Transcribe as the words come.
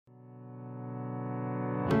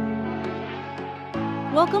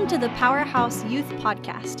Welcome to the Powerhouse Youth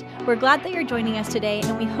Podcast. We're glad that you're joining us today,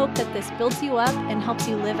 and we hope that this builds you up and helps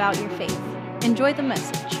you live out your faith. Enjoy the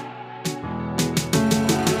message.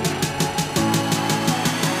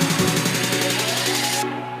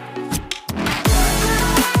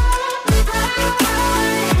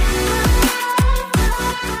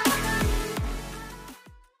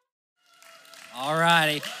 All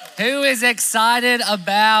righty. Who is excited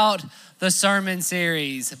about the sermon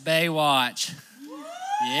series, Baywatch?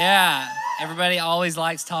 Yeah, everybody always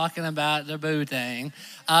likes talking about the boo thing.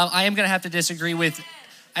 I am going to have to disagree with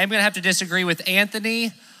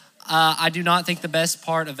Anthony. I do not think the best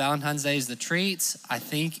part of Valentine's Day is the treats. I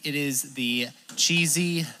think it is the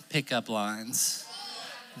cheesy pickup lines.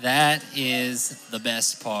 That is the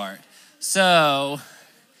best part. So,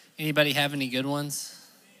 anybody have any good ones?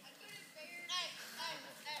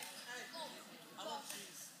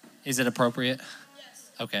 Is it appropriate?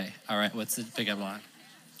 Yes. Okay. All right. What's the pickup line?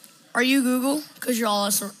 Are you Google? Because you're all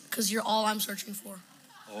I'm searching for.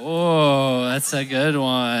 Oh, that's a good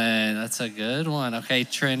one. Okay,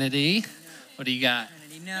 Trinity, what do you got?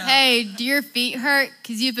 Hey, do your feet hurt?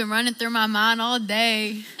 Because you've been running through my mind all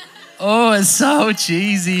day. Oh, it's so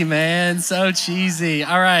cheesy, man. So cheesy.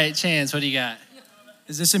 All right, Chance, what do you got?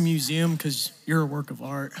 Is this a museum? Because you're a work of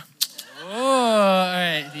art. Oh, all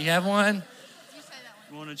right. Do you have one?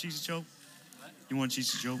 You want a cheesy joke? You want a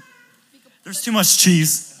cheesy joke? There's too much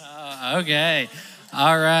cheese. Okay.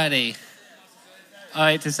 All righty. All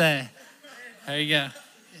right, to say. There you go.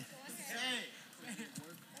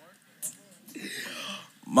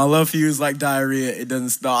 My love for you is like diarrhea. It doesn't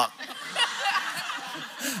stop.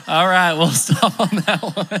 All right, we'll stop on that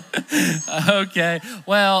one. Okay.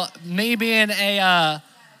 Well, me being a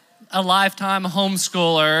lifetime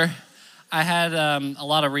homeschooler, I had a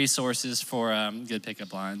lot of resources for good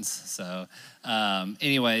pickup lines. So,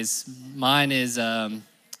 anyways, mine is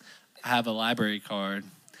I have a library card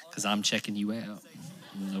because I'm checking you out.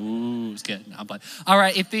 Ooh, it's good. I'm playing. All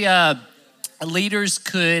right, if the leaders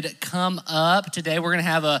could come up today, we're going to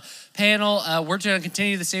have a panel. We're going to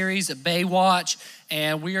continue the series Baywatch,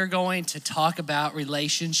 and we are going to talk about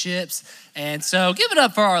relationships. And so, give it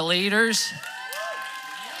up for our leaders.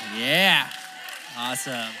 Yeah,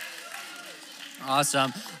 awesome.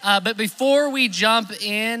 But before we jump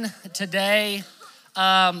in today,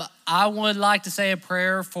 I would like to say a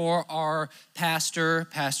prayer for our pastor,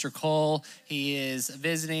 Pastor Cole. He is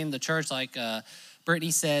visiting the church like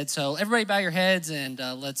Brittany said. So everybody bow your heads and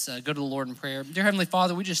let's go to the Lord in prayer. Dear Heavenly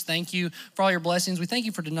Father, we just thank you for all your blessings. We thank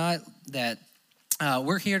you for tonight that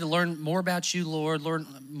we're here to learn more about you, Lord, learn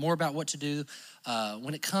more about what to do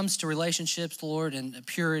when it comes to relationships, Lord, and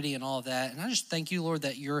purity and all of that. And I just thank you, Lord,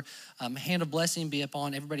 that your hand of blessing be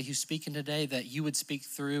upon everybody who's speaking today, that you would speak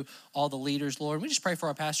through all the leaders, Lord. And we just pray for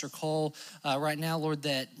our Pastor Cole right now, Lord,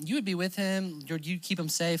 that you would be with him, Lord, you'd keep him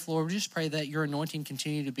safe, Lord. We just pray that your anointing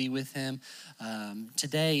continue to be with him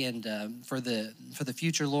today and for the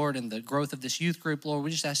future, Lord, and the growth of this youth group, Lord. We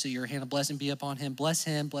just ask that your hand of blessing be upon him. Bless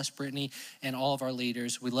him, bless Brittany, and all of our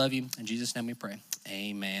leaders. We love you. In Jesus' name we pray.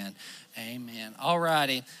 Amen. All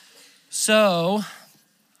righty. So,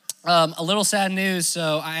 a little sad news.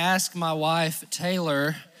 So I asked my wife,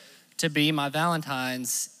 Taylor, to be my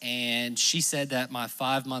Valentine's, and she said that my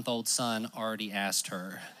 5-month-old son already asked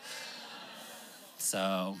her.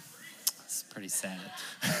 So it's pretty sad.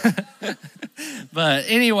 But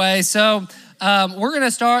anyway, so we're going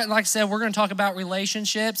to start, like I said, we're going to talk about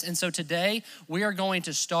relationships. And so today we are going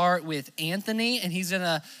to start with Anthony, and he's going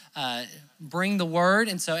to bring the word.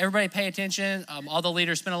 And so everybody pay attention. All the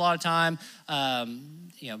leaders spend a lot of time,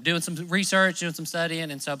 doing some research, doing some studying.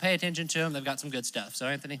 And so pay attention to them. They've got some good stuff. So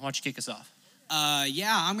Anthony, why don't you kick us off?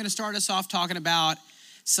 I'm going to start us off talking about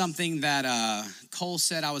something that Cole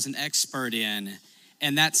said I was an expert in,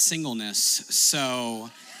 and that's singleness. So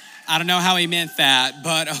I don't know how he meant that,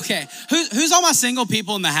 but okay. Who's all my single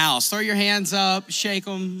people in the house? Throw your hands up, shake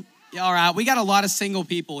them. All right, we got a lot of single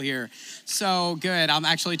people here. So good, I'm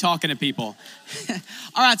actually talking to people.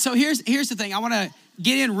 All right, so here's the thing. I want to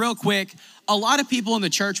get in real quick. A lot of people in the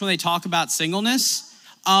church, when they talk about singleness,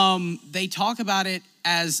 they talk about it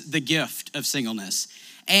as the gift of singleness.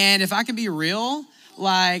 And if I can be real,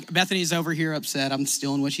 like Bethany's over here upset. I'm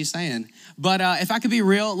stealing what she's saying. But if I could be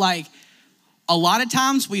real, like a lot of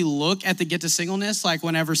times we look at the gift of singleness, like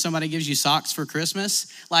whenever somebody gives you socks for Christmas,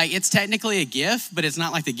 like it's technically a gift, but it's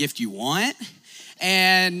not like the gift you want.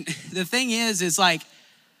 And the thing is like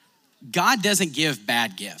God doesn't give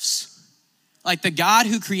bad gifts. Like the God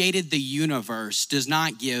who created the universe does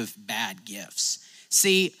not give bad gifts.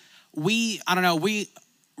 See, we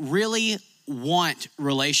really want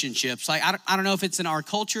relationships. Like, I don't know if it's in our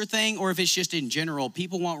culture thing or if it's just in general.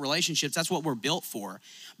 People want relationships. That's what we're built for.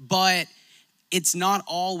 But it's not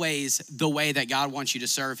always the way that God wants you to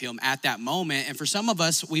serve him at that moment. And for some of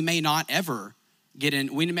us, we may not ever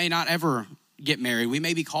get married. We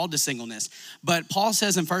may be called to singleness. But Paul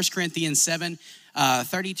says in 1 Corinthians 7,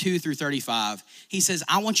 32 through 35, he says,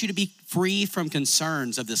 I want you to be free from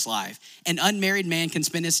concerns of this life. An unmarried man can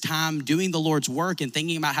spend his time doing the Lord's work and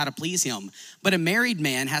thinking about how to please him. But a married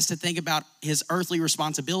man has to think about his earthly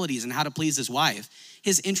responsibilities and how to please his wife.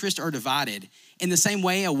 His interests are divided. In the same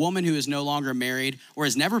way, a woman who is no longer married or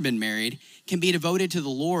has never been married can be devoted to the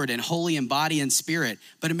Lord and holy in body and spirit.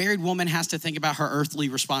 But a married woman has to think about her earthly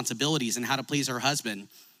responsibilities and how to please her husband.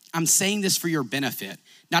 I'm saying this for your benefit,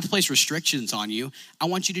 not to place restrictions on you. I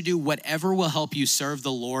want you to do whatever will help you serve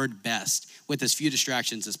the Lord best with as few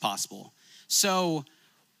distractions as possible. So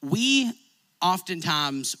we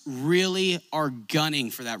oftentimes really are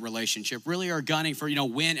gunning for that relationship, really are gunning for,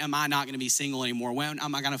 when am I not gonna be single anymore? When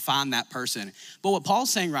am I gonna find that person? But what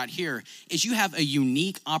Paul's saying right here is you have a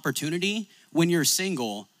unique opportunity when you're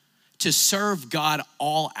single to serve God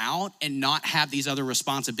all out and not have these other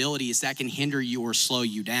responsibilities that can hinder you or slow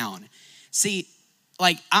you down. See,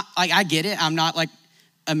 I get it. I'm not like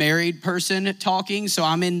a married person talking, so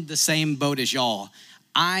I'm in the same boat as y'all.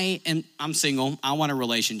 I'm single. I want a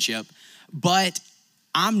relationship, but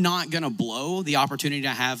I'm not gonna blow the opportunity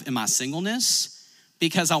I have in my singleness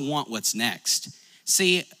because I want what's next.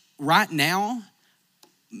 See, right now,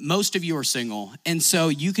 most of you are single, and so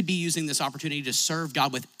you could be using this opportunity to serve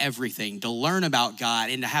God with everything, to learn about God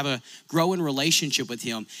and to have a growing relationship with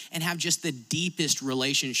him and have just the deepest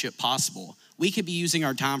relationship possible. We could be using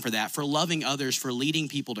our time for that, for loving others, for leading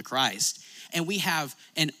people to Christ. And we have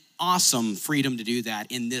an awesome freedom to do that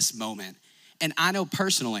in this moment. And I know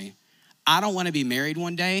personally, I don't want to be married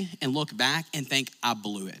one day and look back and think I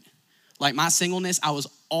blew it. Like my singleness, I was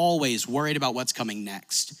always worried about what's coming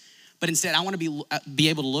next. But instead, I want to be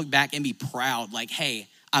able to look back and be proud, like, hey,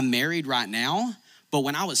 I'm married right now, but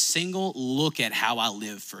when I was single, look at how I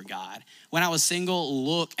lived for God. When I was single,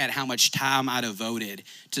 look at how much time I devoted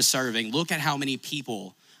to serving. Look at how many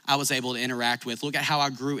people I was able to interact with. Look at how I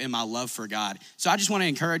grew in my love for God. So I just want to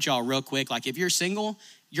encourage y'all real quick, like if you're single,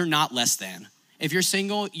 you're not less than. If you're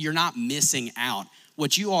single, you're not missing out.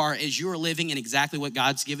 What you are is you're living in exactly what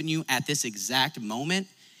God's given you at this exact moment.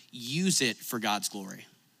 Use it for God's glory.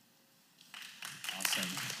 Awesome.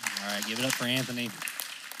 All right, give it up for Anthony.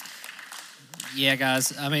 Yeah,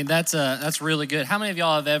 guys, I mean, that's really good. How many of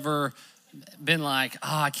y'all have ever been like,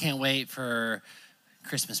 oh, I can't wait for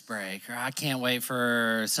Christmas break, or I can't wait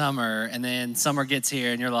for summer, and then summer gets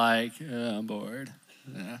here and you're like, oh, I'm bored.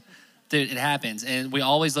 Yeah. Dude, it happens. And we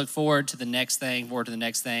always look forward to the next thing,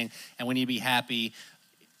 and we need to be happy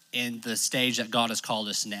in the stage that God has called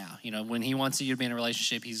us now. When he wants you to be in a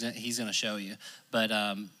relationship, he's going to show you. But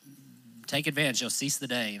take advantage. Seize the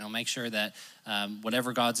day. Make sure that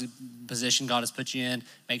whatever God's position God has put you in,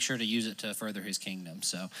 make sure to use it to further his kingdom.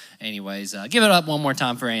 So anyways, give it up one more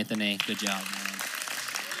time for Anthony. Good job, man.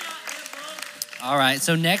 All right,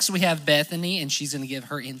 so next we have Bethany, and she's going to give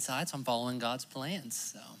her insights on following God's plans.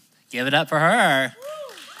 So give it up for her.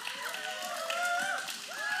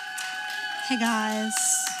 Hey, guys.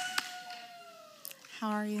 How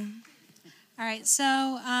are you? All right,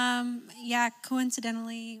 so,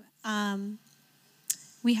 coincidentally,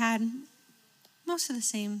 we had most of the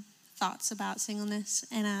same thoughts about singleness.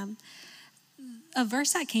 And a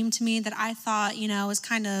verse that came to me that I thought, was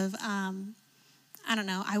kind of,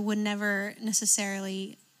 I would never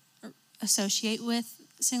necessarily associate with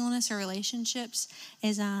singleness or relationships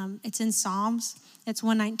is it's in Psalms. It's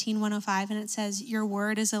 119, 105, and it says, your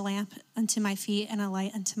word is a lamp unto my feet and a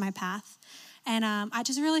light unto my path. And I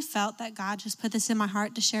just really felt that God just put this in my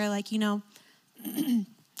heart to share,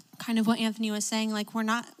 kind of what Anthony was saying,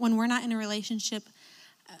 when we're not in a relationship,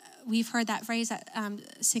 we've heard that phrase that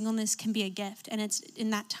singleness can be a gift. And it's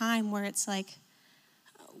in that time where it's like,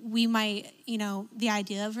 we might, the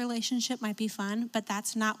idea of relationship might be fun, but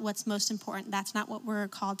that's not what's most important. That's not what we're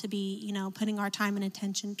called to be, putting our time and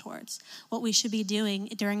attention towards. What we should be doing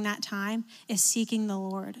during that time is seeking the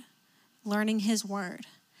Lord, learning his word.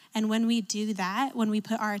 And when we do that, when we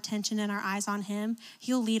put our attention and our eyes on him,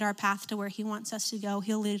 he'll lead our path to where he wants us to go.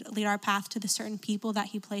 He'll lead our path to the certain people that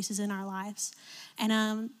he places in our lives.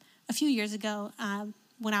 And a few years ago,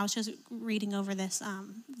 when I was just reading over this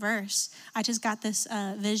verse, I just got this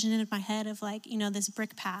vision in my head of this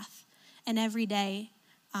brick path. And every day,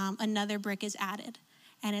 another brick is added.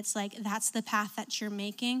 And it's that's the path that you're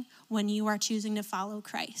making when you are choosing to follow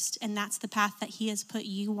Christ. And that's the path that he has put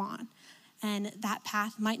you on. And that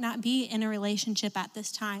path might not be in a relationship at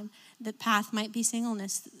this time. The path might be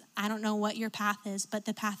singleness. I don't know what your path is, but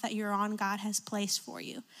the path that you're on, God has placed for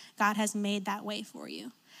you. God has made that way for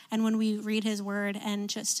you. And when we read his word and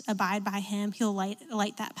just abide by him, he'll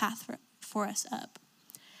light that path for us up.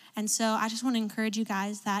 And so I just want to encourage you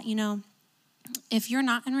guys that, if you're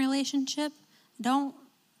not in a relationship, don't,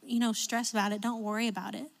 stress about it. Don't worry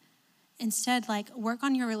about it. Instead, work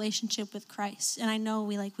on your relationship with Christ. And I know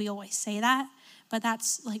we always say that, but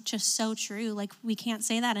that's just so true. We can't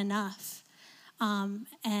say that enough.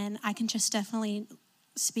 And I can just definitely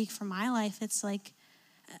speak for my life. It's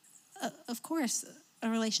of course, a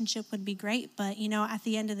relationship would be great, but at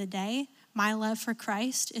the end of the day, my love for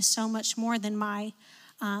Christ is so much more than my,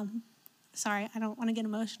 sorry, I don't want to get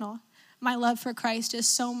emotional. My love for Christ is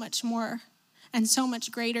so much more and so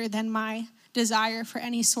much greater than my desire for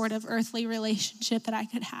any sort of earthly relationship that I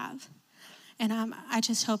could have. And I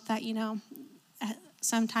just hope that, at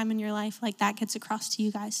some time in your life, that gets across to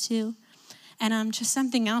you guys too. And just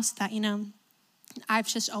something else that, I've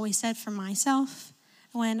just always said for myself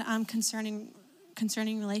when concerning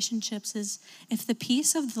relationships is, if the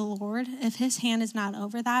peace of the Lord, if his hand is not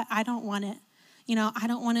over that, I don't want it. I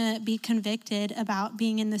don't want to be convicted about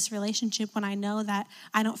being in this relationship when I know that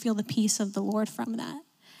I don't feel the peace of the Lord from that.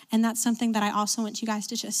 And that's something that I also want you guys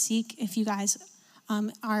to just seek if you guys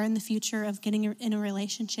are in the future of getting in a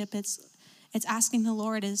relationship. It's asking the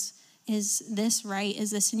Lord, is this right?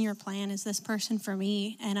 Is this in your plan? Is this person for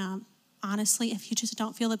me? And honestly, if you just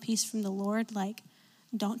don't feel the peace from the Lord,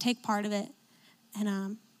 don't take part of it.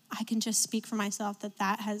 And I can just speak for myself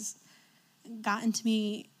that has gotten to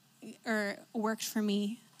me or worked for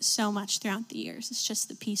me so much throughout the years. It's just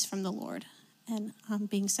the peace from the Lord and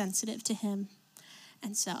being sensitive to him.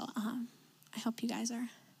 And so I hope you guys are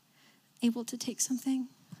able to take something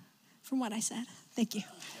from what I said. Thank you.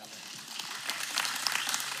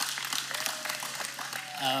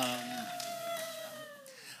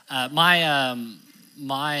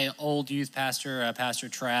 My old youth pastor, Pastor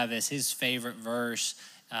Travis, his favorite verse,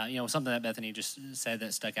 something that Bethany just said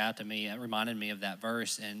that stuck out to me, it reminded me of that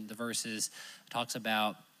verse. And the verse talks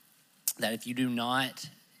about that if you do not,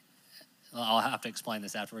 I'll have to explain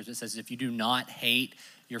this afterwards. It says, if you do not hate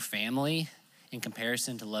your family in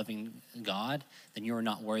comparison to loving God, then you are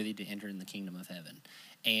not worthy to enter in the kingdom of heaven.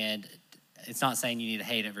 And it's not saying you need to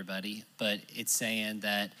hate everybody, but it's saying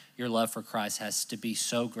that your love for Christ has to be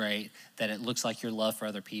so great that it looks like your love for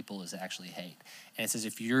other people is actually hate. And it says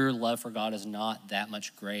if your love for God is not that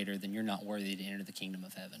much greater, then you're not worthy to enter the kingdom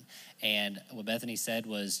of heaven. And what Bethany said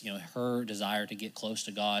was, her desire to get close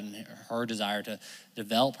to God and her desire to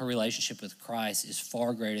develop her relationship with Christ is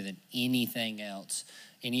far greater than anything else,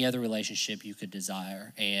 any other relationship you could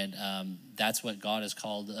desire. And that's what God has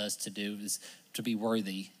called us to do, is to be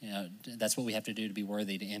worthy. That's what we have to do to be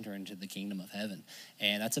worthy to enter into the kingdom of heaven.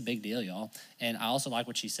 And that's a big deal, y'all. And I also like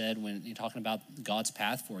what she said when you're talking about God's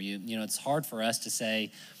path for you. It's hard for us to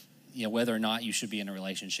say, whether or not you should be in a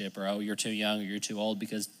relationship, or, oh, you're too young or you're too old,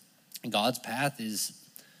 because God's path is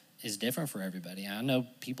different for everybody. I know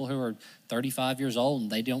people who are 35 years old and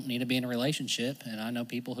they don't need to be in a relationship. And I know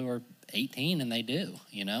people who are 18 and they do,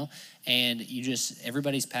 and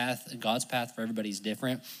everybody's path, God's path for everybody's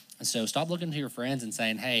different. And so stop looking to your friends and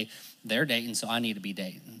saying, hey, they're dating, so I need to be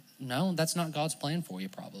dating. No, that's not God's plan for you,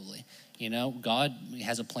 probably. God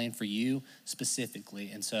has a plan for you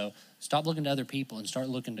specifically. And so stop looking to other people and start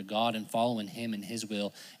looking to God and following him and his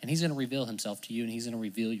will. And he's going to reveal himself to you, and he's going to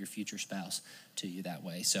reveal your future spouse to you that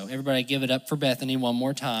way. So everybody give it up for Bethany one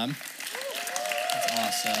more time.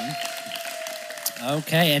 That's awesome.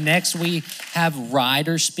 Okay, and next we have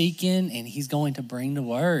Ryder speaking, and he's going to bring the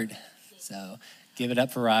word. So give it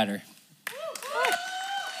up for Ryder.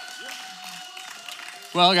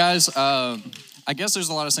 Well, guys, I guess there's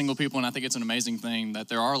a lot of single people, and I think it's an amazing thing that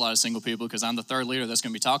there are a lot of single people, because I'm the third leader that's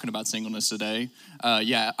going to be talking about singleness today. I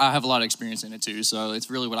have a lot of experience in it too, so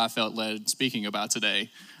it's really what I felt led speaking about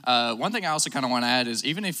today. One thing I also kind of want to add is,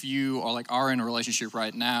 even if you are in a relationship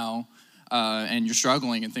right now, and you're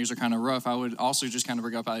struggling and things are kind of rough, I would also just kind of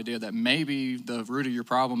bring up the idea that maybe the root of your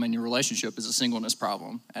problem in your relationship is a singleness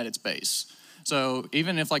problem at its base. So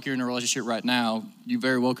even if you're in a relationship right now, you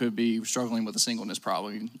very well could be struggling with a singleness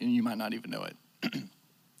problem, and you might not even know it.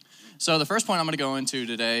 So the first point I'm going to go into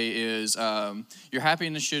today is your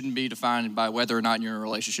happiness shouldn't be defined by whether or not you're in a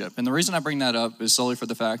relationship. And the reason I bring that up is solely for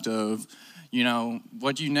the fact of,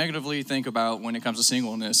 what you negatively think about when it comes to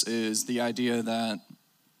singleness is the idea that,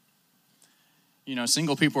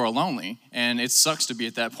 single people are lonely, and it sucks to be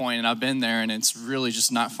at that point, and I've been there, and it's really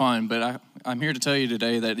just not fun. But I'm here to tell you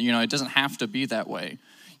today that, it doesn't have to be that way.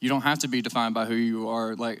 You don't have to be defined by who you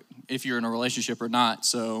are. if you're in a relationship or not.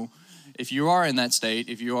 So if you are in that state,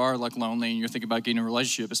 if you are like lonely and you're thinking about getting a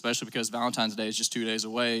relationship, especially because Valentine's Day is just 2 days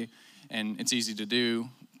away and it's easy to do,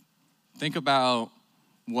 think about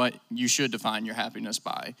what you should define your happiness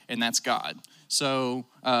by, and that's God. So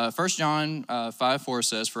 1 John 5:4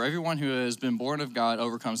 says, "For everyone who has been born of God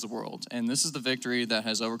overcomes the world, and this is the victory that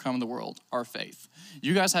has overcome the world, our faith."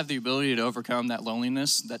 You guys have the ability to overcome that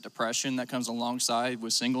loneliness, that depression that comes alongside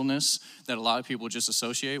with singleness that a lot of people just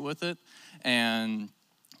associate with it. And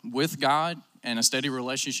with God and a steady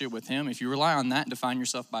relationship with him, if you rely on that and define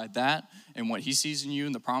yourself by that and what he sees in you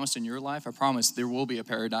and the promise in your life, I promise there will be a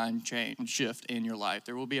paradigm change, shift in your life.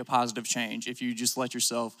 There will be a positive change if you just let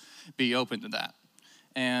yourself be open to that.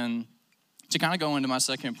 And to kind of go into my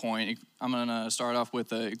second point, I'm going to start off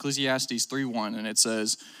with Ecclesiastes 3:1, and it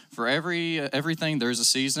says, "For everything there's a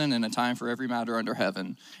season and a time for every matter under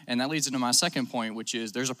heaven." And that leads into my second point, which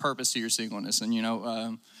is there's a purpose to your singleness.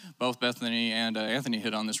 And both Bethany and Anthony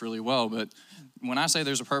hit on this really well, but when I say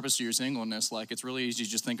there's a purpose to your singleness, like it's really easy to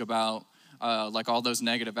just think about like all those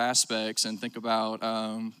negative aspects and think about,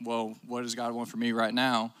 well, what does God want for me right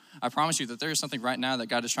now? I promise you that there is something right now that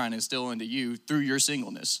God is trying to instill into you through your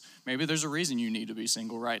singleness. Maybe there's a reason you need to be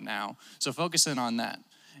single right now. So focus in on that.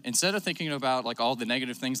 Instead of thinking about like all the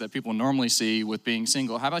negative things that people normally see with being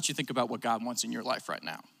single, how about you think about what God wants in your life right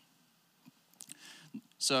now?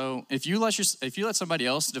 So if you let somebody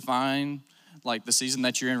else define like the season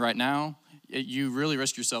that you're in right now, you really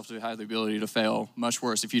risk yourself to have the ability to fail much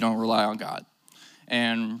worse if you don't rely on God.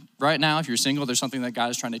 And right now, if you're single, there's something that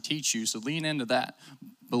God is trying to teach you. So lean into that,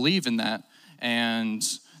 believe in that, and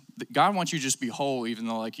God wants you to just be whole. Even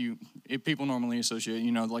though people normally associate,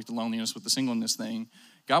 like the loneliness with the singleness thing.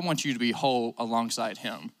 God wants you to be whole alongside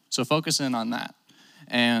Him. So focus in on that.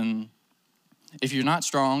 And if you're not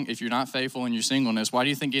strong, if you're not faithful in your singleness, why do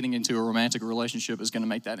you think getting into a romantic relationship is going to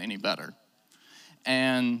make that any better?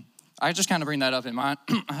 And I just kind of bring that up in mind.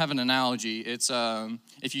 I have an analogy. It's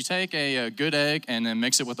if you take a good egg and then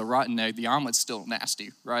mix it with a rotten egg, the omelet's still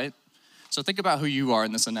nasty, right? So think about who you are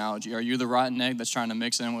in this analogy. Are you the rotten egg that's trying to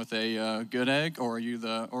mix in with a good egg, or are you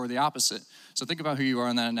the opposite? So think about who you are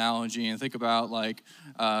in that analogy, and think about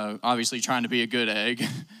obviously trying to be a good egg,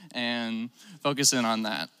 and focus in on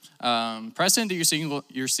that. Press into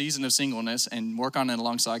your season of singleness and work on it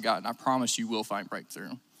alongside God, and I promise you will find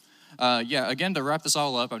breakthrough. Again, to wrap this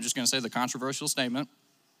all up, I'm just going to say the controversial statement.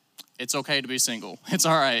 It's okay to be single. It's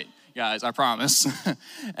all right, guys, I promise.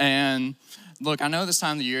 And look, I know this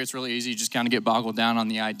time of the year it's really easy to just kind of get boggled down on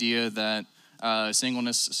the idea that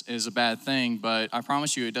singleness is a bad thing, but I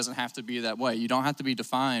promise you it doesn't have to be that way. You don't have to be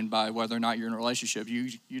defined by whether or not you're in a relationship.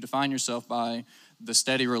 You define yourself by the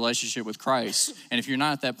steady relationship with Christ. And if you're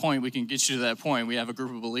not at that point, we can get you to that point. We have a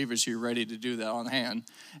group of believers here ready to do that on hand.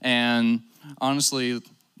 And honestly,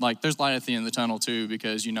 there's light at the end of the tunnel too,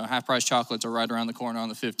 because half-price chocolates are right around the corner on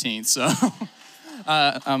the 15th. So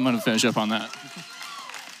I'm going to finish up on that.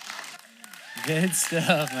 Good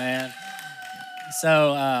stuff, man.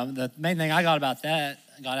 So the main thing I got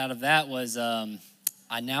out of that was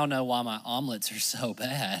I now know why my omelets are so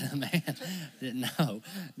bad. Man, didn't know.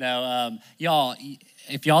 No, y'all,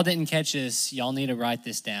 if y'all didn't catch this, y'all need to write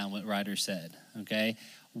this down, what Ryder said, okay?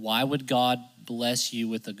 Why would God bless you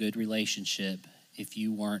with a good relationship if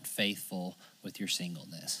you weren't faithful with your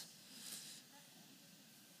singleness?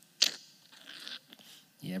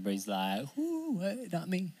 Yeah, everybody's like, ooh, what? Not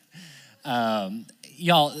me.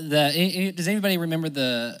 Y'all, does anybody remember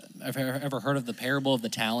ever heard of the parable of the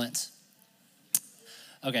talents?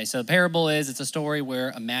 Okay, so the parable it's a story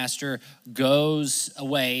where a master goes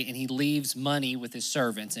away and he leaves money with his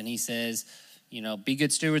servants, and he says, be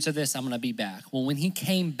good stewards of this, I'm going to be back. Well, when he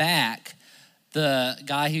came back, the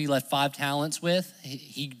guy who he left 5 talents with,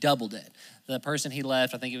 he doubled it. The person he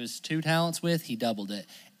left, I think it was 2 talents with, he doubled it.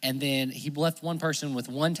 And then he left one person with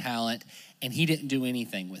 1 talent, and he didn't do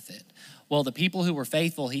anything with it. Well, the people who were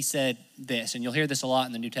faithful, he said this, and you'll hear this a lot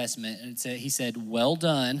in the New Testament. He said, "Well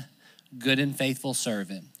done, good and faithful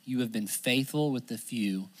servant. You have been faithful with the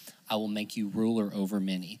few. I will make you ruler over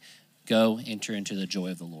many. Go enter into the joy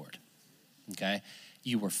of the Lord." Okay?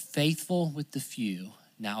 You were faithful with the few.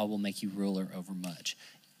 Now I will make you ruler over much.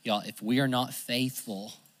 Y'all, if we are not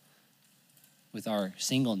faithful with our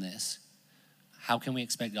singleness, how can we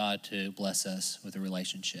expect God to bless us with a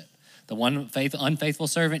relationship? The one unfaithful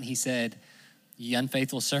servant, he said, "You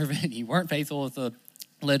unfaithful servant, you weren't faithful with a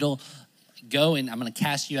little. Go and I'm going to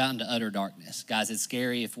cast you out into utter darkness." Guys, it's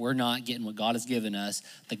scary if we're not getting what God has given us,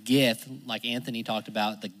 the gift, like Anthony talked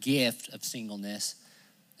about, the gift of singleness.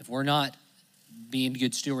 If we're not being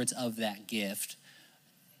good stewards of that gift,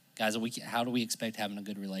 guys, how do we expect having a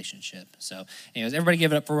good relationship? So anyways, everybody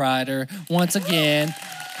give it up for Ryder once again,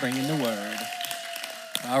 bringing the word.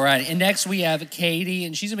 All right, and next we have Katie,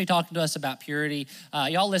 and she's going to be talking to us about purity.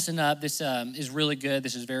 Y'all listen up. This is really good.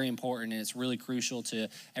 This is very important, and it's really crucial to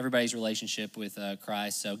everybody's relationship with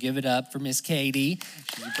Christ. So give it up for Miss Katie.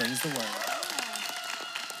 She brings the word.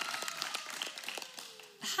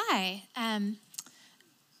 Hi.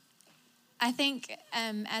 I think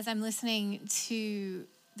as I'm listening to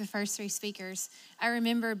the first three speakers, I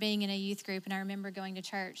remember being in a youth group, and I remember going to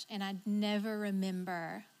church, and I never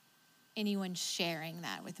remember anyone sharing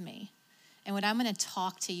that with me. And what I'm going to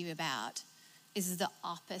talk to you about is the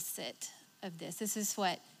opposite of this. This is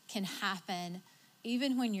what can happen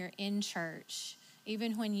even when you're in church,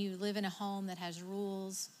 even when you live in a home that has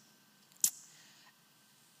rules.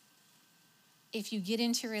 If you get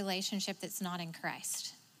into a relationship that's not in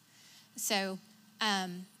Christ. So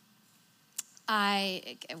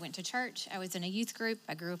I went to church. I was in a youth group.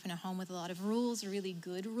 I grew up in a home with a lot of rules, really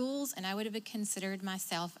good rules, and I would have considered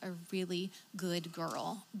myself a really good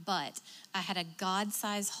girl. But I had a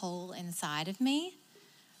God-sized hole inside of me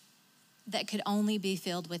that could only be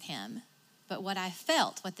filled with him. But what I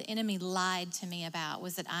felt, what the enemy lied to me about,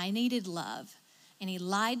 was that I needed love. And he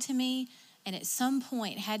lied to me, and at some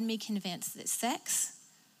point had me convinced that sex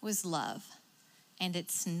was love, and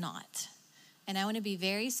it's not. And I want to be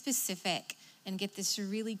very specific and get this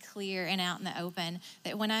really clear and out in the open,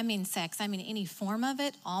 that when I mean sex, I mean any form of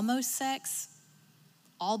it, almost sex,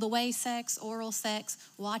 all the way sex, oral sex,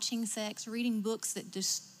 watching sex, reading books that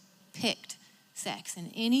depict sex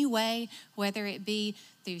in any way, whether it be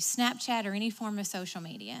through Snapchat or any form of social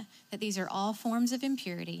media, that these are all forms of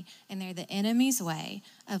impurity, and they're the enemy's way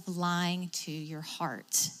of lying to your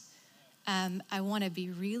heart. I want to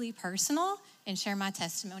be really personal and share my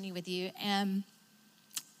testimony with you.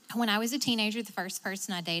 When I was a teenager, the first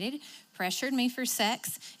person I dated pressured me for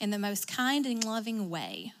sex in the most kind and loving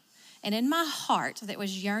way. And in my heart that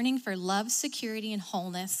was yearning for love, security, and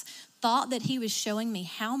wholeness, thought that he was showing me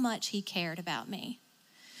how much he cared about me.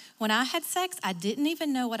 When I had sex, I didn't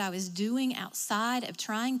even know what I was doing outside of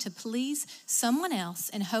trying to please someone else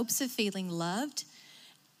in hopes of feeling loved.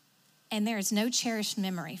 And there is no cherished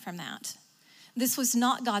memory from that. This was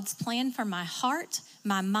not God's plan for my heart,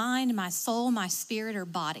 my mind, my soul, my spirit, or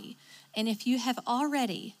body. And if you have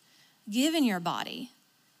already given your body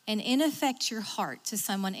and in effect your heart to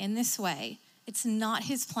someone in this way, it's not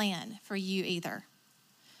his plan for you either.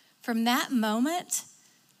 From that moment,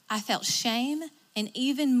 I felt shame and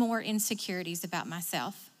even more insecurities about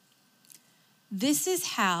myself. This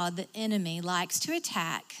is how the enemy likes to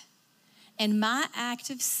attack, and my act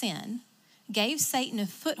of sin gave Satan a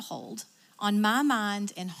foothold on my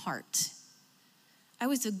mind and heart. I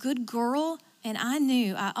was a good girl, and I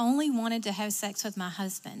knew I only wanted to have sex with my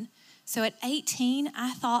husband. So at 18,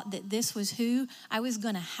 I thought that this was who I was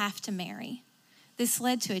going to have to marry. This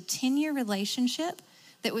led to a 10-year relationship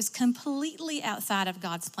that was completely outside of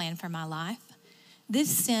God's plan for my life. This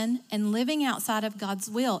sin and living outside of God's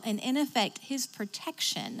will, and in effect, his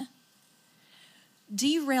protection,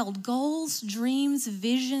 derailed goals, dreams,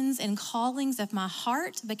 visions, and callings of my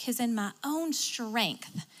heart, because in my own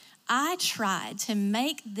strength, I tried to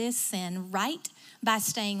make this sin right by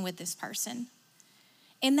staying with this person.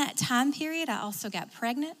 In that time period, I also got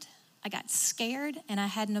pregnant, I got scared, and I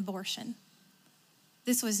had an abortion.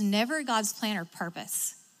 This was never God's plan or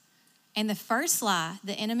purpose. And the first lie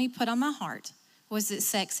the enemy put on my heart was that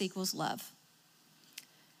sex equals love.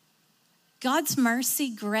 God's mercy,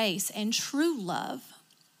 grace, and true love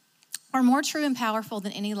are more true and powerful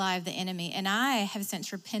than any lie of the enemy. And I have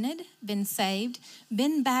since repented, been saved,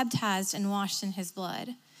 been baptized, and washed in his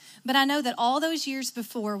blood. But I know that all those years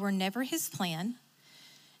before were never his plan.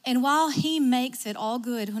 And while he makes it all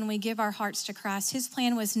good when we give our hearts to Christ, his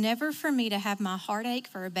plan was never for me to have my heartache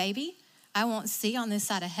for a baby I won't see on this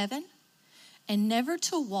side of heaven, and never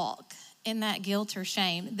to walk in that guilt or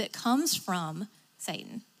shame that comes from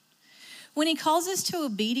Satan. When he calls us to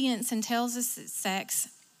obedience and tells us that sex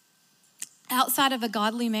outside of a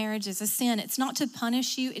godly marriage is a sin, it's not to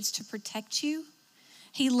punish you, it's to protect you.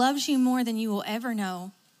 He loves you more than you will ever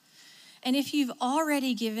know. And if you've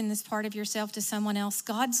already given this part of yourself to someone else,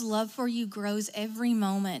 God's love for you grows every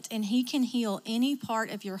moment, and he can heal any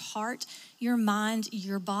part of your heart, your mind,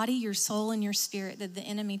 your body, your soul, and your spirit that the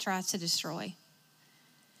enemy tries to destroy.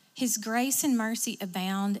 His grace and mercy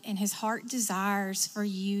abound, and his heart desires for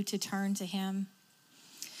you to turn to him.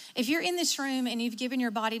 If you're in this room and you've given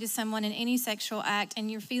your body to someone in any sexual act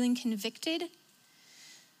and you're feeling convicted,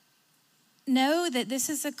 know that this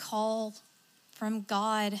is a call from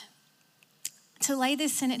God to lay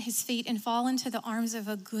this sin at his feet and fall into the arms of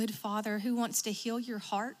a good Father who wants to heal your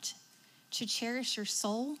heart, to cherish your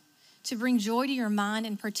soul, to bring joy to your mind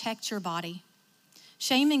and protect your body.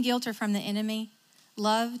 Shame and guilt are from the enemy.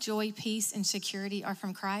 Love, joy, peace, and security are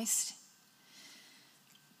from Christ.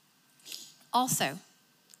 Also,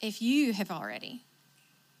 if you have already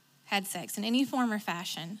had sex in any form or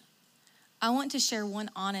fashion, I want to share one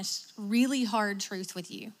honest, really hard truth with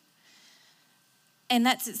you. And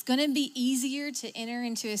that's it's going to be easier to enter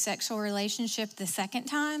into a sexual relationship the second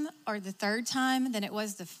time or the third time than it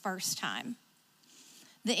was the first time.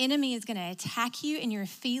 The enemy is going to attack you and your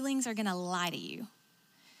feelings are going to lie to you.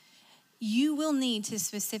 You will need to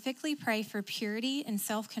specifically pray for purity and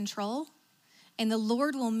self-control, and the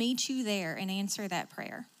Lord will meet you there and answer that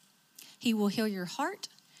prayer. He will heal your heart,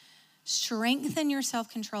 strengthen your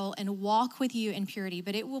self-control, and walk with you in purity,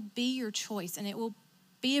 but it will be your choice, and it will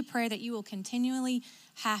be a prayer that you will continually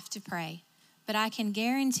have to pray. But I can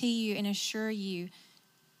guarantee you and assure you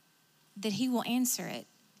that he will answer it.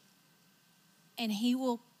 And he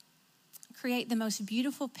will create the most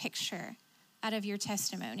beautiful picture out of your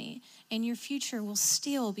testimony. And your future will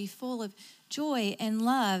still be full of joy and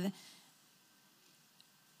love.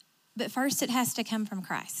 But first, it has to come from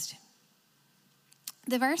Christ.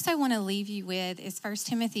 The verse I want to leave you with is 1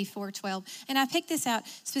 Timothy 4:12. And I picked this out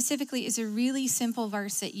specifically as a really simple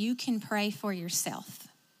verse that you can pray for yourself.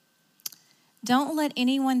 Don't let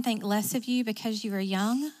anyone think less of you because you are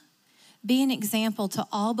young. Be an example to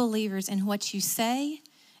all believers in what you say,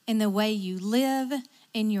 in the way you live,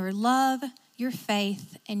 in your love, your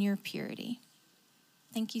faith, and your purity.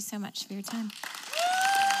 Thank you so much for your time.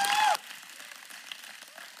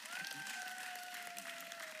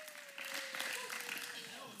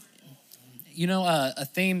 You know, a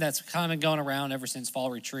theme that's kind of going around ever since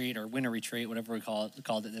fall retreat or winter retreat, whatever we called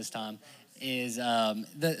it this time, is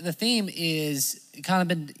the theme is kind of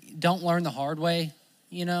been don't learn the hard way.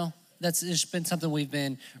 You know, that's just been something we've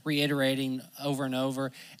been reiterating over and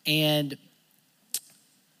over. And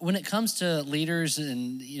when it comes to leaders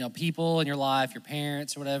and people in your life, your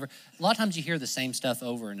parents or whatever, a lot of times you hear the same stuff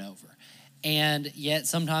over and over, and yet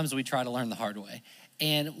sometimes we try to learn the hard way.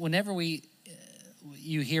 And whenever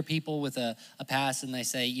you hear people with a past and they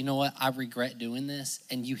say, you know what, I regret doing this.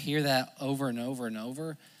 And you hear that over and over and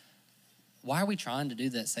over. Why are we trying to do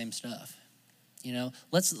that same stuff?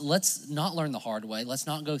 Let's not learn the hard way. Let's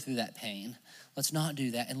not go through that pain. Let's not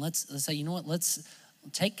do that. And let's say, you know what, let's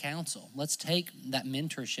take counsel. Let's take that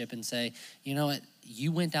mentorship and say, you know what,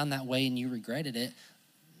 you went down that way and you regretted it.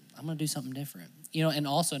 I'm going to do something different. And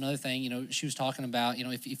also another thing, she was talking about,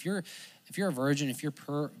 if you're a virgin, if you're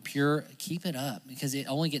pure, keep it up, because it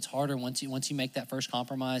only gets harder once you make that first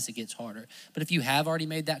compromise. It gets harder. But if you have already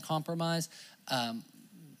made that compromise,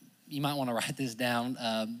 you might want to write this down.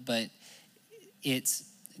 But it's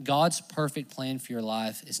God's perfect plan for your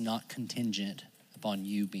life is not contingent upon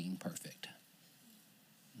you being perfect.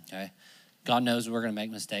 Okay, God knows we're going to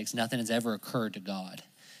make mistakes. Nothing has ever occurred to God.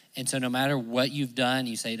 And so no matter what you've done,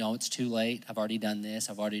 you say, no, it's too late. I've already done this.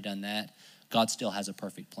 I've already done that. God still has a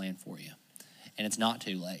perfect plan for you. And it's not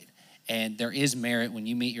too late. And there is merit when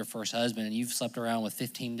you meet your first husband and you've slept around with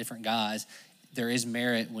 15 different guys. There is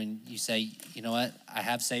merit when you say, you know what, I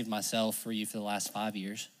have saved myself for you for the last 5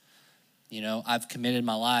 years. I've committed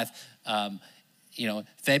my life.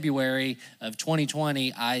 February of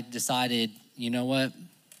 2020, I decided, you know what,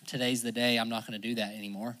 today's the day. I'm not going to do that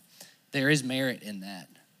anymore. There is merit in that.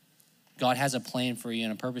 God has a plan for you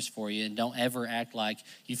and a purpose for you, and don't ever act like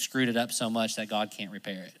you've screwed it up so much that God can't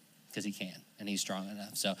repair it, because he can, and he's strong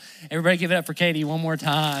enough. So everybody give it up for Katie one more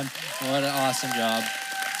time. What an awesome job.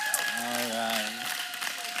 All right.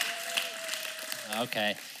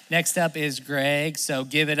 Okay. Next up is Greg, so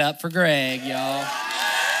give it up for Greg, y'all.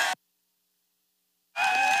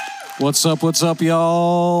 What's up,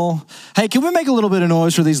 y'all? Hey, can we make a little bit of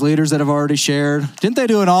noise for these leaders that have already shared? Didn't they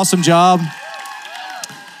do an awesome job?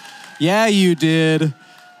 Yeah, you did.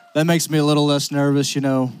 That makes me a little less nervous,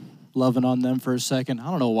 loving on them for a second. I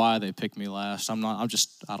don't know why they picked me last. I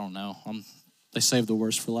don't know. They saved the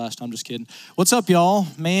worst for last. I'm just kidding. What's up, y'all?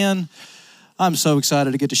 Man, I'm so excited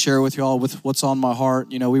to get to share with y'all with what's on my heart.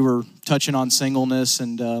 We were touching on singleness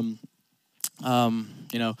and,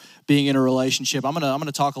 being in a relationship. I'm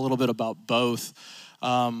gonna talk a little bit about both.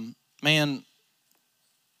 Man,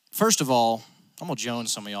 first of all, I'm gonna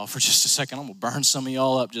Jones some of y'all for just a second. I'm gonna burn some of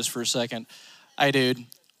y'all up just for a second. Hey, dude,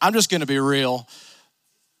 I'm just gonna be real.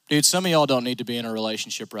 Dude, some of y'all don't need to be in a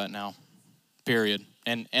relationship right now, period.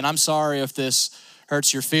 And I'm sorry if this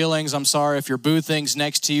hurts your feelings. I'm sorry if your boo thing's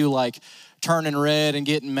next to you like turning red and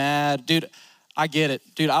getting mad. Dude, I get it.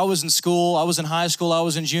 Dude, I was in school. I was in high school. I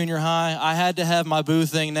was in junior high. I had to have my boo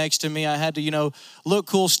thing next to me. I had to, look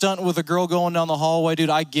cool stunting with a girl going down the hallway. Dude,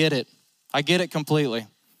 I get it. I get it completely.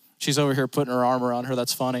 She's over here putting her arm around her.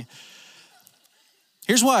 That's funny.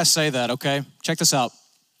 Here's why I say that, okay? Check this out.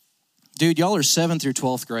 Dude, y'all are 7th through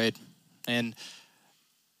 12th grade, and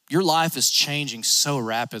your life is changing so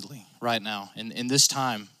rapidly right now in this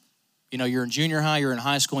time. You're in junior high, you're in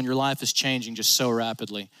high school, and your life is changing just so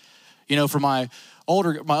rapidly. For my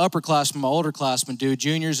upperclassmen, my older classmen, dude,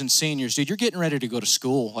 juniors and seniors, dude, you're getting ready to go to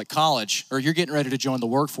school, like college, or you're getting ready to join the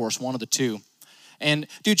workforce, one of the two. And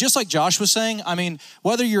dude, just like Josh was saying,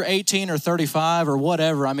 whether you're 18 or 35 or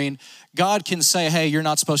whatever, God can say, hey, you're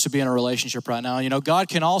not supposed to be in a relationship right now. God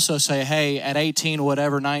can also say, hey, at 18,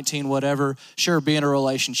 whatever, 19, whatever, sure, be in a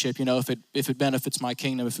relationship, if it benefits my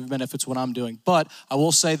kingdom, if it benefits what I'm doing. But I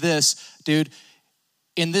will say this, dude,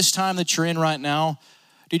 in this time that you're in right now,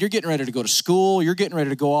 dude, you're getting ready to go to school. You're getting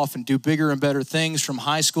ready to go off and do bigger and better things from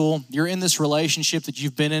high school. You're in this relationship that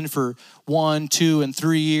you've been in for 1, 2, and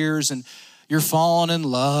 3 years, and you're falling in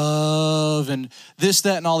love and this,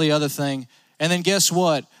 that, and all the other thing. And then guess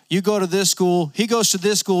what? You go to this school, he goes to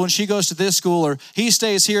this school, and she goes to this school, or he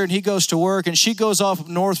stays here and he goes to work, and she goes off up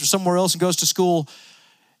north or somewhere else and goes to school.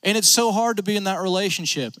 And it's so hard to be in that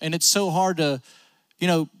relationship. And it's so hard to,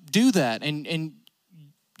 do that. And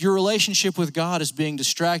your relationship with God is being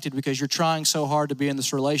distracted because you're trying so hard to be in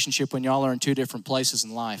this relationship when y'all are in 2 different places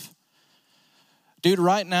in life. Dude,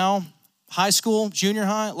 right now, high school, junior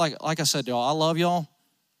high, like I said, y'all, I love y'all.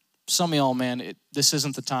 Some of y'all, man, this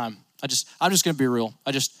isn't the time. I'm just going to be real.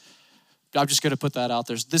 I'm just going to put that out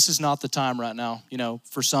there. This is not the time right now,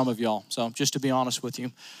 for some of y'all. So just to be honest with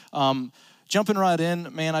you. Jumping right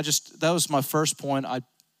in, man, that was my first point.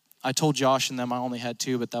 I told Josh and them I only had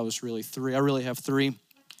 2, but that was really 3. I really have 3.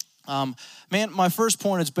 Man, my first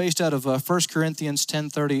point is based out of 1 Corinthians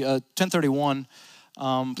 10:31.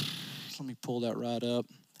 Let me pull that right up.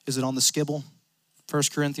 Is it on the skibble? 1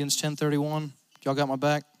 Corinthians 10:31. Y'all got my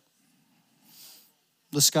back?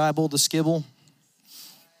 The skibble, the skibble.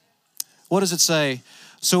 What does it say?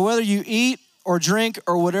 So whether you eat or drink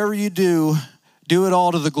or whatever you do it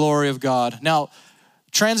all to the glory of God. Now,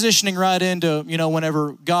 transitioning right into,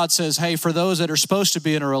 whenever God says, hey, for those that are supposed to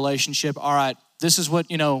be in a relationship, all right, this is what,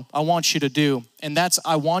 I want you to do. And that's,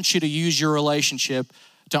 I want you to use your relationship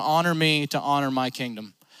to honor me, to honor my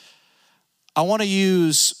kingdom. I want to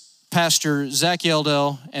use Pastor Zach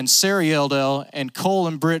Yeldell and Sarah Yeldell and Cole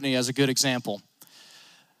and Brittany as a good example.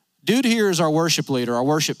 Dude here is our worship leader, our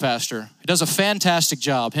worship pastor. He does a fantastic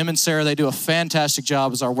job. Him and Sarah, they do a fantastic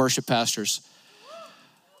job as our worship pastors.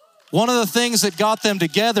 One of the things that got them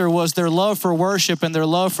together was their love for worship and their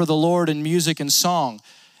love for the Lord in music and song.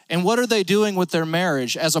 And what are they doing with their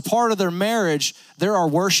marriage? As a part of their marriage, they're our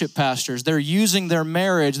worship pastors. They're using their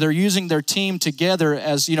marriage, they're using their team together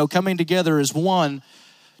as, coming together as one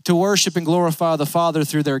to worship and glorify the Father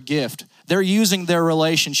through their gift. They're using their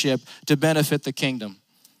relationship to benefit the kingdom.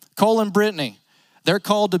 Cole and Brittany, they're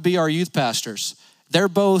called to be our youth pastors. They're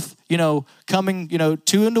both, coming,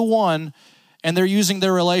 2 into 1, and they're using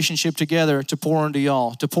their relationship together to pour into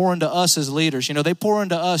y'all, to pour into us as leaders. They pour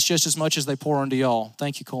into us just as much as they pour into y'all.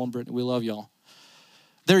 Thank you, Cole and Brittany. We love y'all.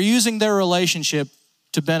 They're using their relationship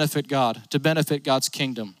to benefit God, to benefit God's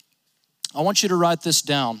kingdom. I want you to write this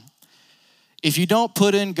down. If you don't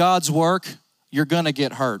put in God's work, you're going to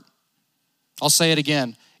get hurt. I'll say it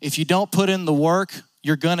again. If you don't put in the work,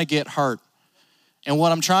 you're going to get hurt. And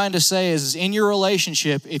what I'm trying to say is in your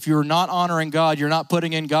relationship, if you're not honoring God, you're not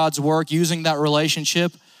putting in God's work, using that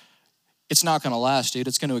relationship, it's not going to last, dude.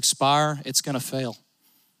 It's going to expire. It's going to fail.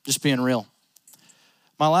 Just being real.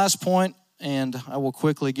 My last point, and I will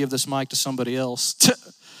quickly give this mic to somebody else,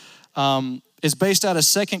 is based out of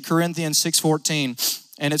 2 Corinthians 6:14.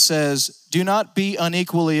 And it says, do not be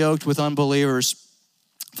unequally yoked with unbelievers.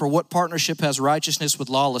 For what partnership has righteousness with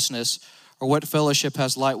lawlessness? Or what fellowship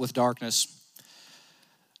has light with darkness?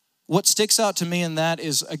 What sticks out to me in that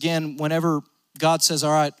is, again, whenever God says,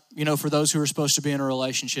 all right, for those who are supposed to be in a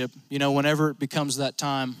relationship, whenever it becomes that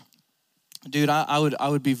time, dude, I would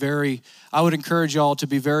encourage y'all to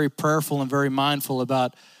be very prayerful and very mindful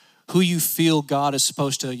about who you feel God is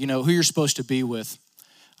supposed to, who you're supposed to be with.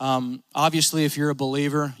 Obviously, if you're a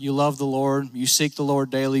believer, you love the Lord, you seek the Lord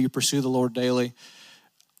daily, you pursue the Lord daily.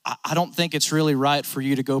 I don't think it's really right for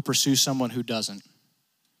you to go pursue someone who doesn't.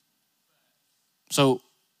 So,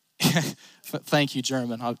 thank you,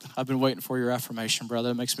 German. I've been waiting for your affirmation, brother.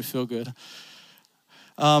 It makes me feel good.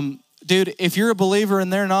 Dude, if you're a believer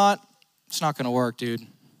and they're not, it's not going to work, dude.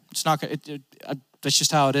 It's not going to, that's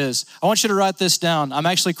just how it is. I want you to write this down. I'm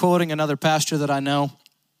actually quoting another pastor that I know.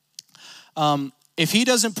 If he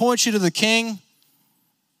doesn't point you to the king,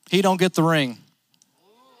 he don't get the ring.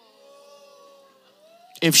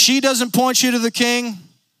 If she doesn't point you to the king,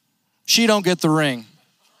 she don't get the ring.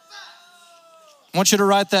 I want you to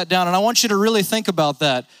write that down, and I want you to really think about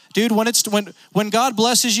that. Dude, when God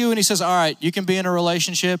blesses you and he says, all right, you can be in a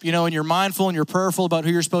relationship, and you're mindful and you're prayerful about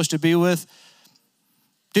who you're supposed to be with.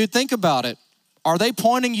 Dude, think about it. Are they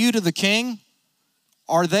pointing you to the king?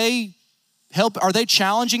 Are they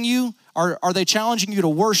challenging you? Are they challenging you to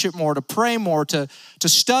worship more, to pray more, to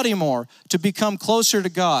study more, to become closer to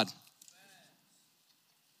God?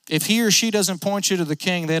 If he or she doesn't point you to the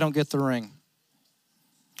king, they don't get the ring.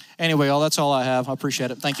 Anyway, that's all I have. I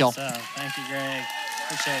appreciate it. Thank y'all. So, thank you, Greg.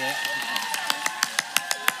 Appreciate it.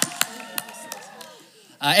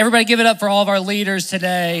 Everybody give it up for all of our leaders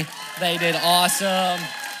today. They did awesome.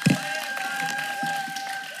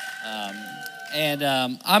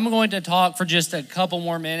 I'm going to talk for just a couple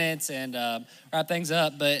more minutes and wrap things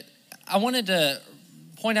up. But I wanted to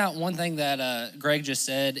point out one thing that Greg just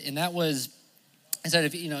said, and that was, he said,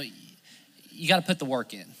 if you got to put the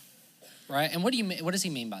work in. Right? And what does he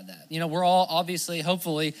mean by that? We're all obviously,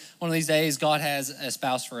 hopefully, one of these days, God has a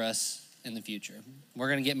spouse for us in the future. We're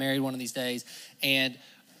going to get married one of these days. And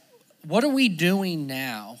what are we doing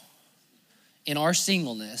now in our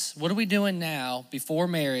singleness? What are we doing now before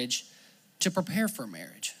marriage to prepare for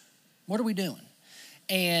marriage? What are we doing?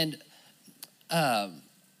 And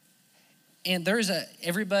there's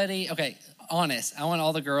everybody, okay, honest. I want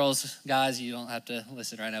all the girls, guys, you don't have to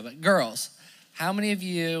listen right now, but girls, how many of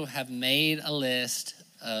you have made a list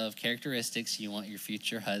of characteristics you want your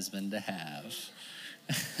future husband to have?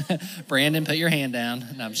 Brandon, put your hand down.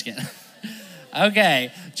 No, I'm just kidding.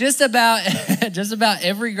 Okay, just about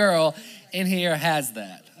every girl in here has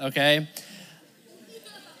that, okay?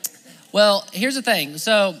 Well, here's the thing.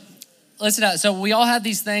 So listen out. So we all have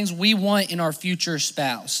these things we want in our future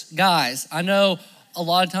spouse. Guys, I know a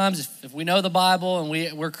lot of times, if we know the Bible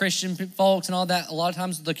and we're Christian folks and all that, a lot of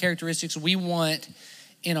times the characteristics we want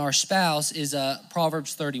in our spouse is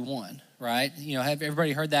Proverbs 31, right? Have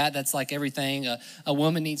everybody heard that? That's like everything a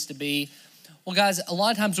woman needs to be. Well, guys, a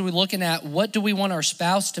lot of times we're looking at what do we want our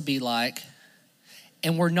spouse to be like,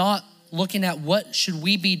 and we're not looking at what should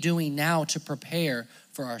we be doing now to prepare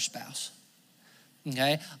for our spouse,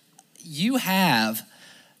 okay?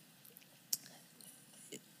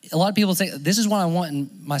 A lot of people say, this is what I want in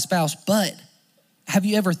my spouse, but have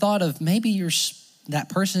you ever thought of maybe that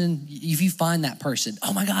person, if you find that person,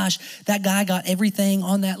 oh my gosh, that guy got everything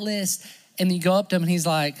on that list, and you go up to him and he's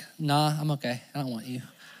like, nah, I'm okay, I don't want you.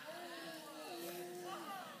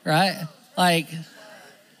 Right? Like,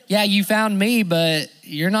 yeah, you found me, but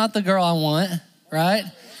you're not the girl I want, right?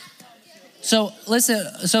 So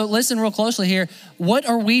listen real closely here. What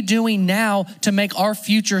are we doing now to make our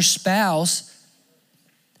future spouse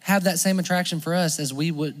have that same attraction for us as we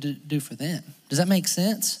would do for them? Does that make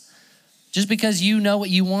sense? Just because you know what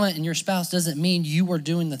you want in your spouse doesn't mean you are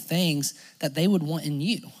doing the things that they would want in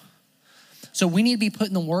you. So we need to be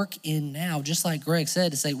putting the work in now, just like Greg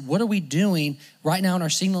said, to say, what are we doing right now in our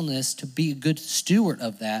singleness to be a good steward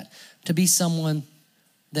of that, to be someone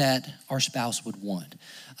that our spouse would want?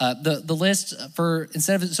 The list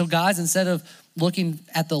instead of looking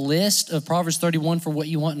at the list of Proverbs 31 for what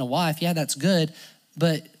you want in a wife, yeah, that's good,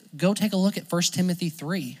 but go take a look at 1 Timothy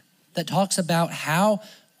 3 that talks about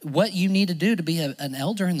what you need to do to be an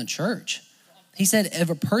elder in the church. He said, if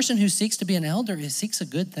a person who seeks to be an elder seeks a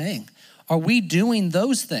good thing. Are we doing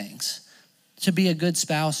those things to be a good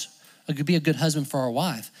spouse, or to be a good husband for our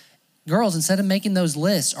wife? Girls, instead of making those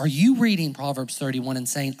lists, are you reading Proverbs 31 and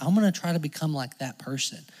saying, I'm going to try to become like that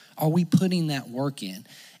person? Are we putting that work in?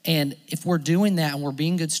 And if we're doing that and we're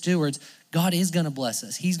being good stewards, God is going to bless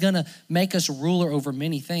us. He's going to make us ruler over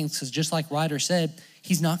many things, because just like Ryder said,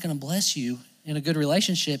 he's not going to bless you in a good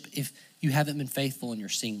relationship if you haven't been faithful in your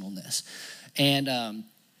singleness. And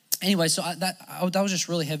anyway, so that was just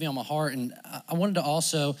really heavy on my heart. And I wanted to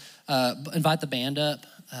also invite the band up,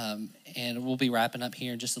 and we'll be wrapping up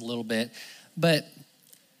here in just a little bit. But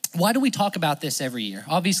why do we talk about this every year?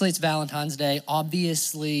 Obviously, it's Valentine's Day.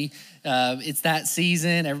 Obviously, it's that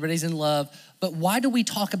season. Everybody's in love. But why do we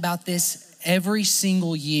talk about this every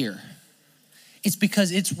single year? It's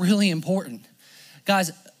because it's really important.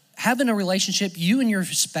 Guys, having a relationship, you and your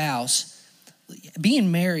spouse,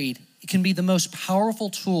 being married, can be the most powerful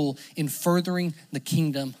tool in furthering the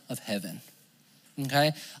kingdom of heaven.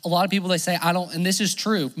 Okay? A lot of people, they say, and this is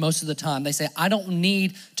true most of the time, they say, I don't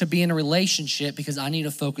need to be in a relationship because I need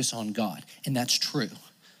to focus on God. And that's true.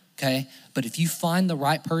 Okay? But if you find the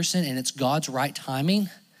right person and it's God's right timing,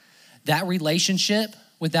 that relationship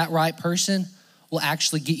with that right person will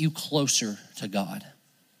actually get you closer to God,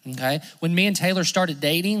 okay? When me and Taylor started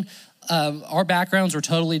dating, our backgrounds were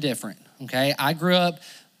totally different, okay? I grew up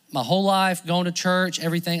my whole life going to church,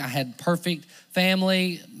 everything. I had perfect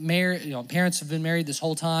family, married, parents have been married this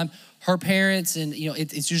whole time. Her parents, and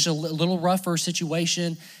it's usually a little rougher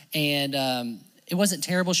situation, and it wasn't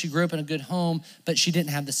terrible. She grew up in a good home, but she didn't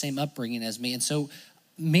have the same upbringing as me. And so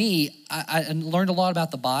I learned a lot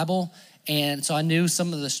about the Bible, and so I knew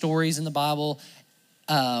some of the stories in the Bible,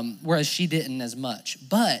 whereas she didn't as much.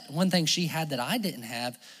 But one thing she had that I didn't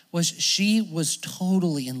have was she was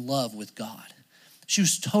totally in love with God. She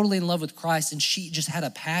was totally in love with Christ, and she just had a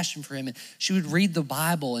passion for him. And she would read the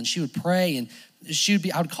Bible, and she would pray, and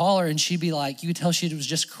I would call her, and she'd be like, you could tell she was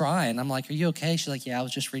just crying. I'm like, are you okay? She's like, yeah, I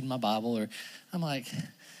was just reading my Bible. Or I'm like,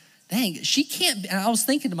 dang, she can't. And I was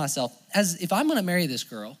thinking to myself, as if I'm going to marry this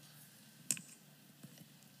girl,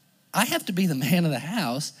 I have to be the man of the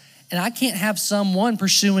house, and I can't have someone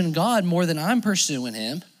pursuing God more than I'm pursuing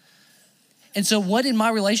him. And so what did my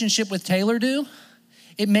relationship with Taylor do?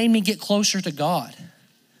 It made me get closer to God.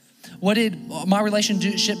 What did my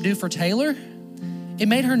relationship do for Taylor? It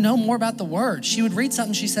made her know more about the word. She would read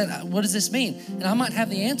something, she said, what does this mean? And I might have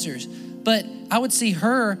the answers, but I would see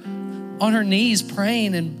her on her knees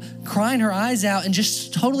praying and crying her eyes out and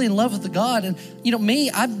just totally in love with the God. And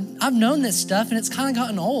me, I've known this stuff and it's kind of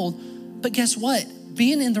gotten old, but guess what?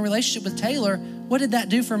 Being in the relationship with Taylor, what did that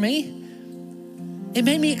do for me? It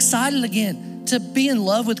made me excited again to be in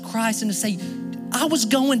love with Christ and to say, I was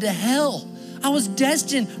going to hell. I was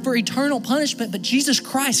destined for eternal punishment, but Jesus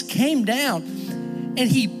Christ came down and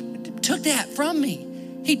he took that from me.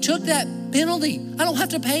 He took that penalty. I don't have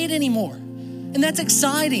to pay it anymore. And that's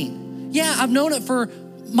exciting. Yeah, I've known it for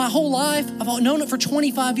my whole life. I've known it for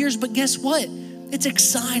 25 years, but guess what? It's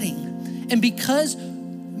exciting. And because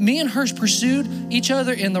me and her pursued each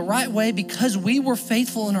other in the right way, because we were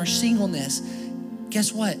faithful in our singleness,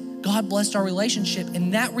 guess what? God blessed our relationship,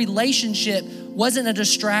 and that relationship wasn't a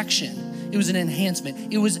distraction. It was an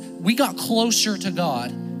enhancement. We got closer to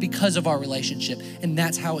God because of our relationship, and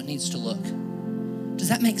that's how it needs to look. Does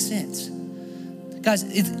that make sense? Guys,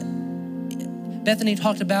 Bethany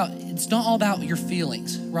talked about, it's not all about your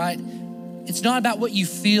feelings, right? It's not about what you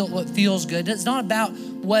feel, what feels good. It's not about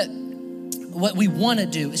what we want to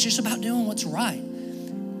do. It's just about doing what's right.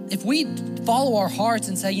 If we follow our hearts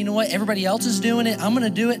and say, you know what, everybody else is doing it, I'm going to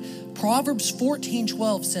do it. Proverbs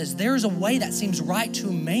 14:12 says, there is a way that seems right to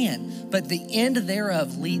a man, but the end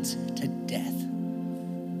thereof leads to death.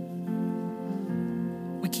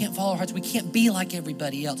 We can't follow our hearts. We can't be like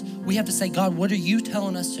everybody else. We have to say, God, what are you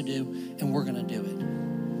telling us to do? And we're going to do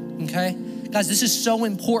it. Okay? Guys, this is so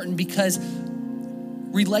important because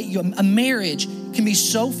a marriage can be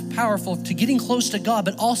so powerful to getting close to God,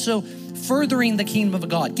 but also furthering the kingdom of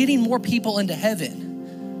God, getting more people into heaven.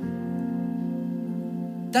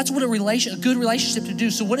 That's what a good relationship to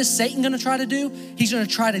do. So what is Satan gonna try to do? He's gonna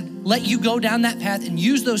try to let you go down that path and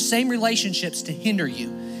use those same relationships to hinder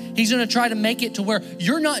you. He's gonna try to make it to where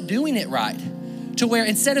you're not doing it right, to where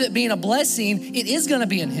instead of it being a blessing, it is gonna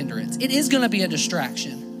be a hindrance. It is gonna be a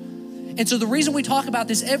distraction. And so the reason we talk about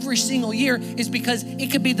this every single year is because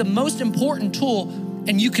it could be the most important tool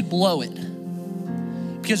and you could blow it.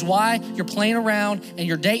 Because why? You're playing around and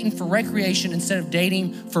you're dating for recreation instead of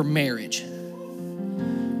dating for marriage.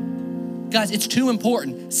 Guys, it's too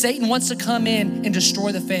important. Satan wants to come in and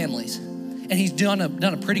destroy the families, and he's done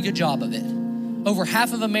a pretty good job of it. Over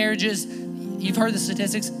half of the marriages, you've heard the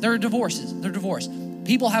statistics, they're divorces. They're divorced.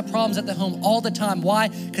 People have problems at the home all the time. Why?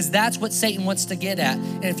 Because that's what Satan wants to get at.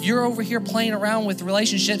 And if you're over here playing around with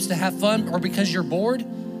relationships to have fun or because you're bored,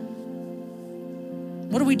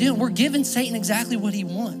 what are we doing? We're giving Satan exactly what he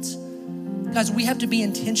wants. Guys, we have to be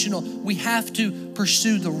intentional. We have to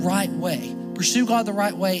pursue the right way. Pursue God the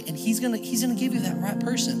right way, and he's gonna give you that right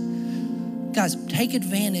person. Guys, take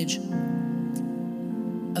advantage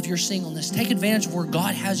of your singleness. Take advantage of where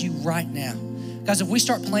God has you right now. Guys, if we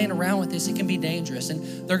start playing around with this, it can be dangerous.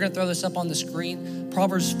 And they're gonna throw this up on the screen.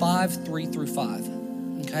 Proverbs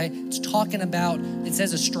 5:3-5. Okay? It's talking about, it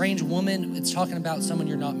says a strange woman. It's talking about someone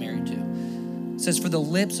you're not married to. It says, for the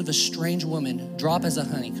lips of a strange woman drop as a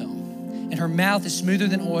honeycomb, and her mouth is smoother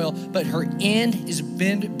than oil, but her end is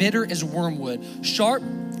bitter as wormwood, sharp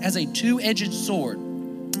as a two-edged sword.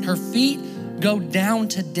 Her feet go down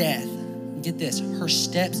to death. Get this, her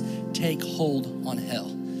steps take hold on hell.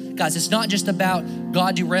 Guys, it's not just about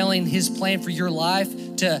God derailing his plan for your life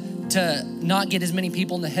to not get as many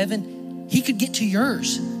people into heaven. He could get to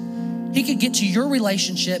yours. He could get to your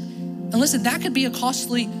relationship. And listen, that could be a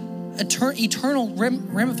costly eternal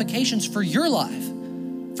ramifications for your life,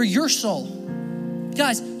 for your soul.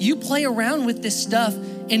 Guys, you play around with this stuff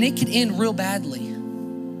and it can end real badly.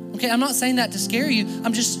 Okay, I'm not saying that to scare you.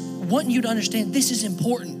 I'm just wanting you to understand this is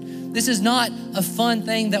important. This is not a fun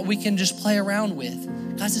thing that we can just play around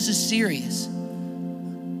with. Guys, this is serious.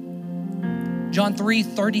 John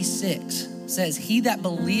 3:36 says, he that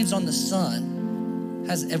believes on the Son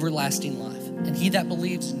has everlasting life. And he that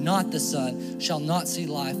believes not the Son shall not see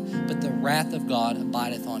life, but the wrath of God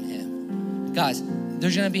abideth on him. Guys,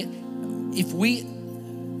 there's gonna be, if we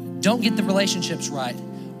don't get the relationships right,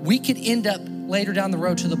 we could end up later down the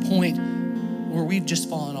road to the point where we've just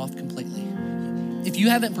fallen off completely. If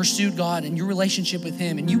you haven't pursued God and your relationship with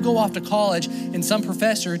him, and you go off to college and some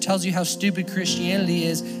professor tells you how stupid Christianity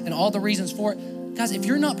is and all the reasons for it, guys, if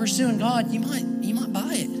you're not pursuing God, you might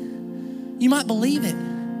buy it. You might believe it.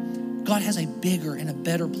 God has a bigger and a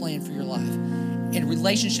better plan for your life. And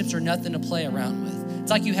relationships are nothing to play around with.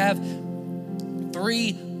 It's like you have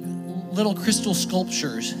 3 little crystal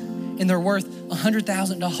sculptures and they're worth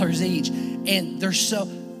 $100,000 each. And they're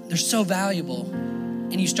so valuable.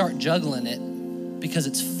 And you start juggling it because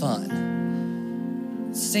it's fun.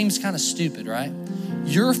 Seems kind of stupid, right?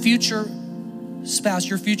 Your future spouse,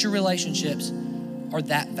 your future relationships are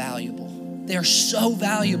that valuable. They are so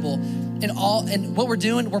valuable. And what we're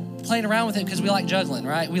doing, we're playing around with it because we like juggling,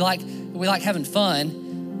 right? We like having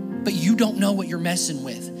fun, but you don't know what you're messing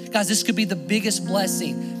with. Guys, this could be the biggest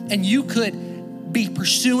blessing. And you could be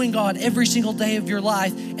pursuing God every single day of your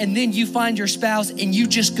life, and then you find your spouse and you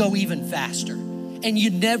just go even faster. And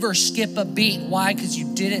you never skip a beat. Why? Because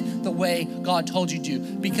you did it the way God told you to.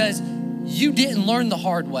 Because you didn't learn the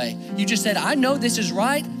hard way. You just said, I know this is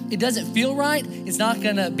right. It doesn't feel right. It's not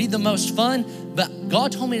gonna be the most fun, but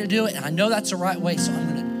God told me to do it, and I know that's the right way, so I'm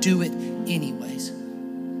gonna do it anyways.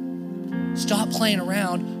 Stop playing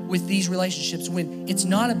around with these relationships when it's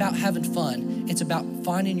not about having fun. It's about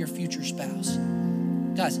finding your future spouse.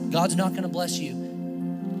 Guys, God's not gonna bless you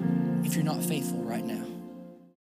if you're not faithful right now.